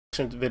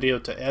Video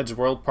to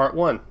Eddsworld Part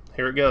 1.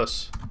 Here it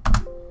goes.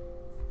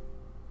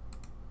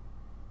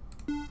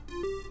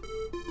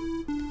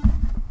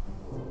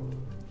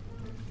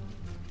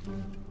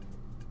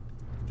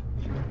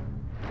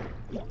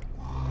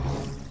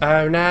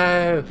 Oh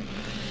no!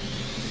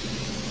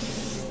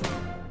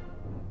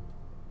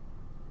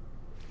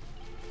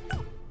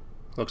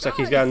 Looks like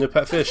he's got a new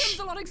pet fish.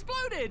 The lot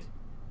exploded.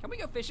 Can we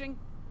go fishing?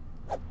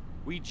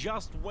 We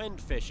just went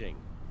fishing.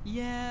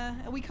 Yeah,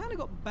 and we kind of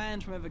got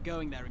banned from ever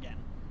going there again.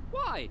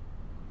 Why?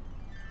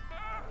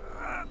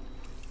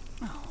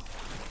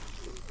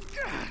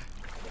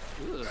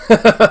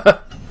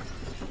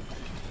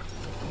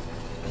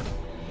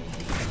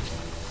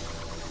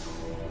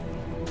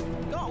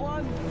 Got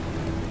one.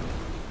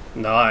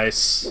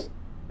 Nice.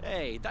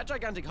 Hey, that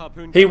gigantic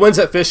harpoon. He wins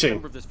at fishing.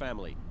 Member of this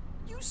family.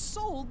 You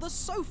sold the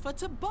sofa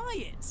to buy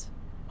it.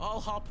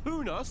 I'll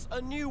harpoon us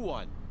a new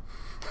one.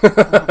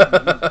 Harpoons,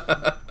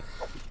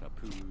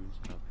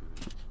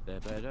 they're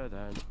better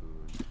than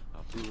spoons.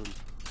 Harpoons.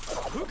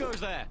 Who goes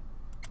there?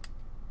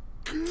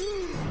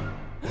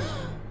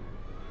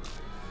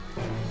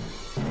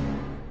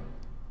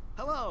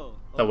 Hello.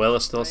 The well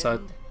is still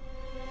outside.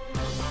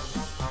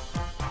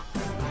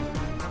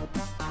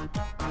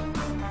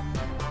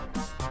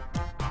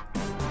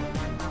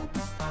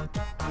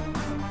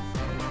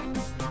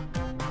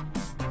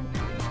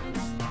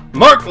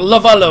 Mark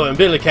Lavallo and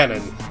Billy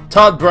Cannon,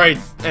 Todd Bright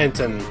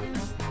Anton,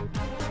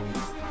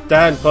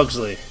 Dan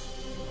Pugsley.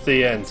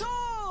 The end.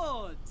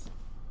 Todd!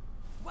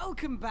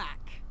 Welcome back.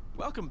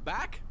 Welcome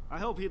back. I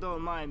hope you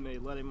don't mind me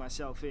letting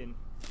myself in.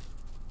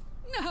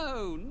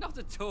 No, not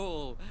at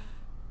all.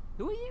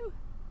 Who are you?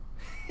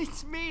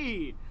 It's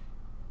me!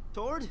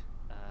 Tord?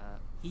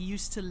 He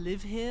used to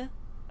live here?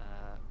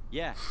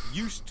 Yeah,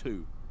 used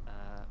to.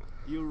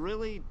 You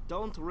really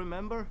don't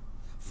remember?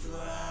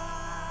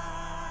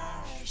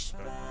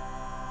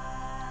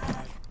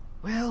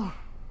 Well,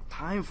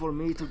 time for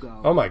me to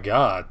go. Oh my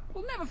god.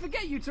 We'll never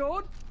forget you,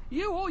 Todd.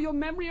 You or your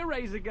memory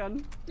eraser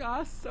gun.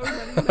 Ah, so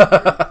many memories.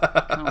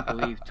 Can't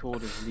believe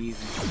Tord is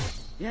leaving.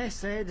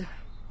 Yes, Ed.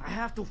 I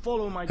have to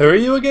follow my Who are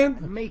dream you again?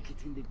 and make it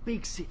in the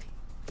big city.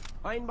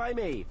 Fine by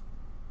me.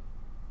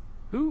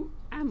 Who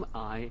am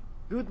I?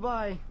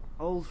 Goodbye,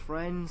 old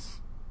friends.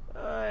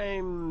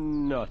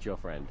 I'm not your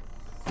friend.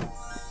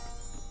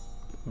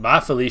 Bye,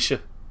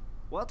 Felicia.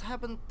 What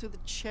happened to the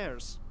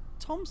chairs?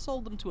 Tom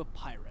sold them to a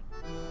pirate.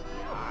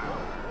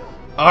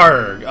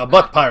 Arg, a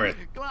buck pirate.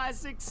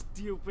 Classic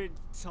stupid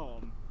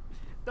Tom.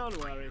 Don't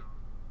worry.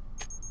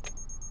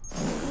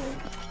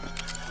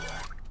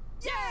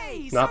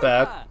 Yay! Not sofa!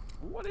 bad.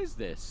 What is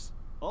this?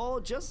 Oh,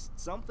 just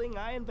something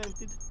I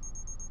invented.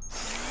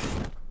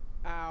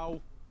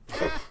 Ow.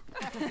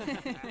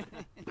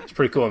 It's a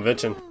pretty cool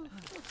invention.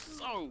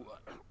 So,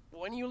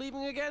 when are you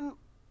leaving again?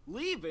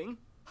 Leaving?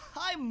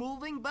 I'm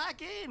moving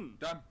back in.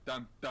 Dum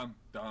dum dum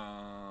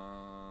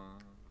dum.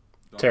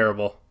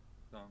 Terrible.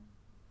 Dum,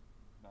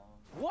 dum.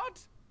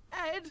 What?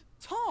 Ed?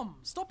 Tom,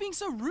 stop being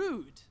so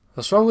rude.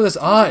 What's wrong with his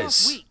Last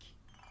eyes? week.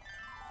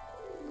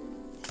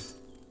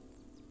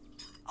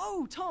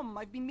 Oh, Tom,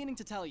 I've been meaning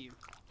to tell you.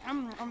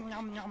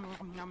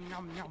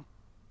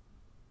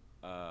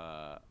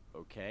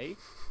 Okay.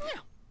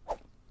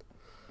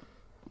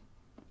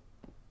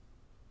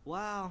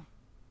 Wow.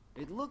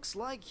 It looks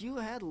like you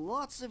had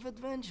lots of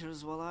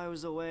adventures while I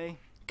was away.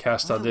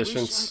 Cast I wish I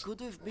auditions.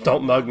 could have been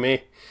Don't mug there.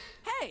 me.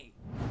 Hey,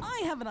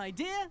 I have an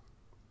idea.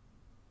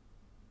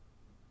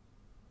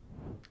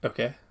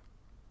 Okay.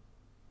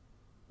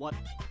 What?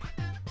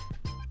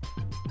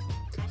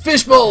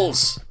 Fish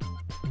bowls!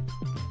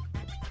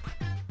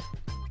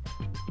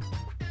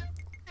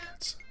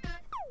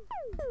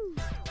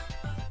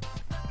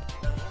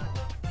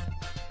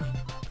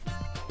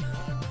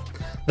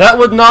 That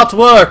would not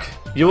work!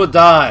 You would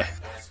die.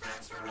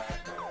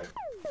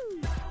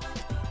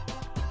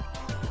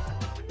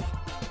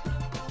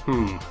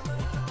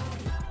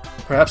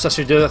 Perhaps I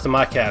should do that to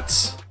my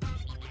cats.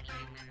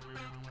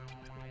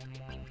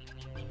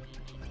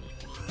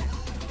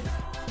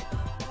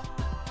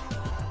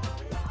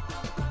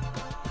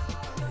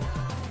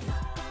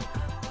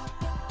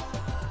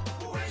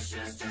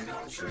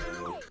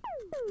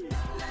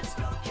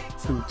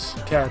 Boots,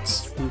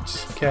 cats,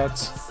 boots,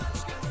 cats.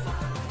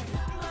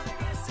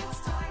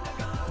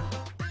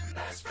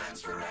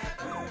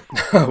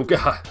 Oh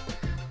god.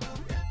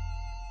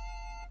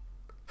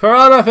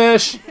 Piranha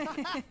fish!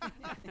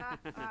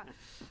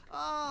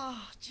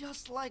 Ah,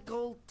 just like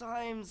old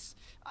times.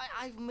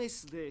 I've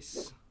missed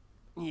this.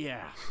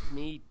 Yeah,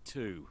 me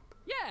too.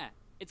 Yeah,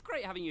 it's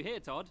great having you here,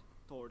 Todd.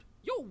 Tord.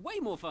 You're way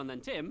more fun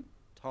than Tim.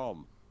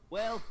 Tom.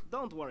 Well,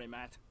 don't worry,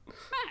 Matt.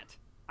 Matt!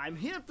 I'm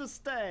here to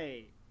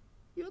stay.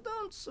 You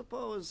don't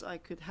suppose I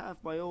could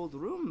have my old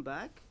room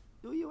back,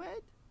 do you,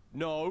 Ed?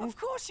 No, Of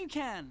course you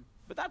can.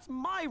 but that's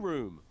my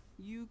room.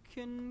 You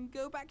can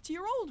go back to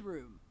your old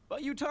room.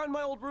 But you turned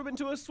my old room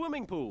into a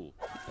swimming pool.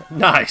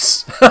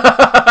 Nice!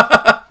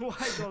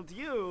 Why don't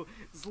you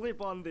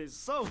sleep on this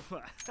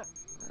sofa?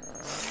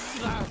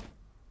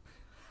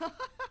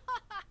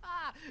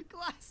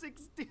 Classic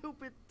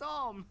stupid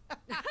Tom.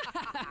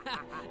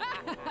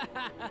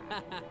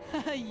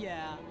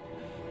 Yeah.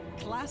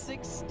 Classic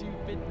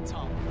stupid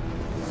Tom.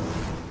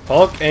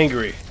 Hulk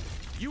angry.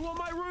 You want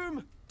my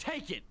room?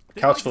 Take it.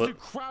 The Couch place is flip.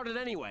 too crowded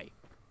anyway.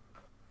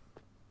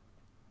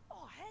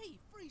 Oh, hey,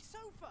 free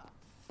sofa.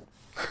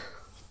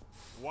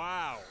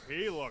 Wow,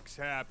 he looks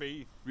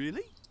happy.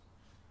 Really?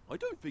 I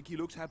don't think he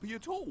looks happy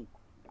at all.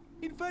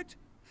 In fact,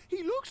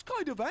 he looks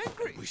kind of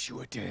angry. Wish you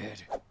were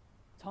dead.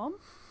 Tom?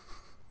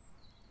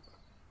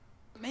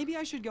 Maybe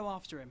I should go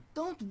after him.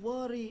 Don't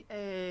worry,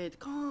 Ed.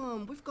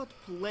 Come, we've got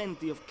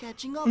plenty of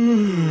catching up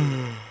to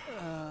do.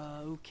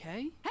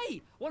 Okay.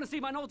 Hey, want to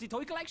see my naughty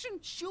toy collection?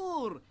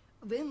 Sure.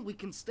 Then we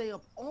can stay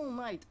up all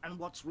night and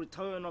watch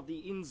Return of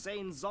the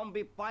Insane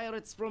Zombie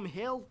Pirates from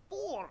Hell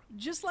 4.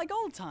 Just like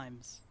old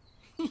times.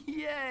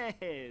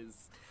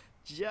 Yes.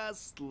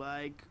 Just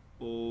like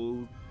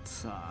old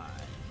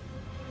times.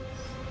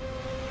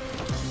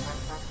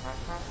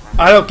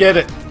 I don't get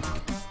it.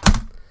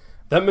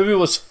 That movie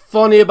was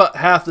funny about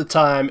half the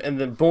time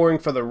and then boring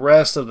for the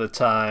rest of the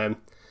time.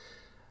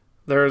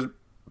 There's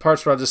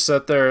parts where I just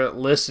sat there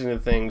listening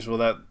to things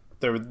without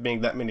there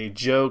being that many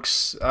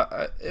jokes.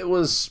 It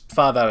was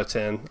 5 out of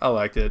 10. I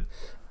liked it.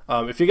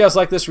 If you guys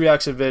like this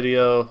reaction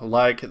video,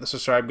 like, hit the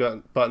subscribe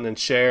button, and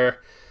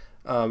share.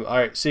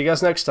 Alright, see you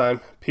guys next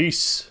time.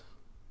 Peace.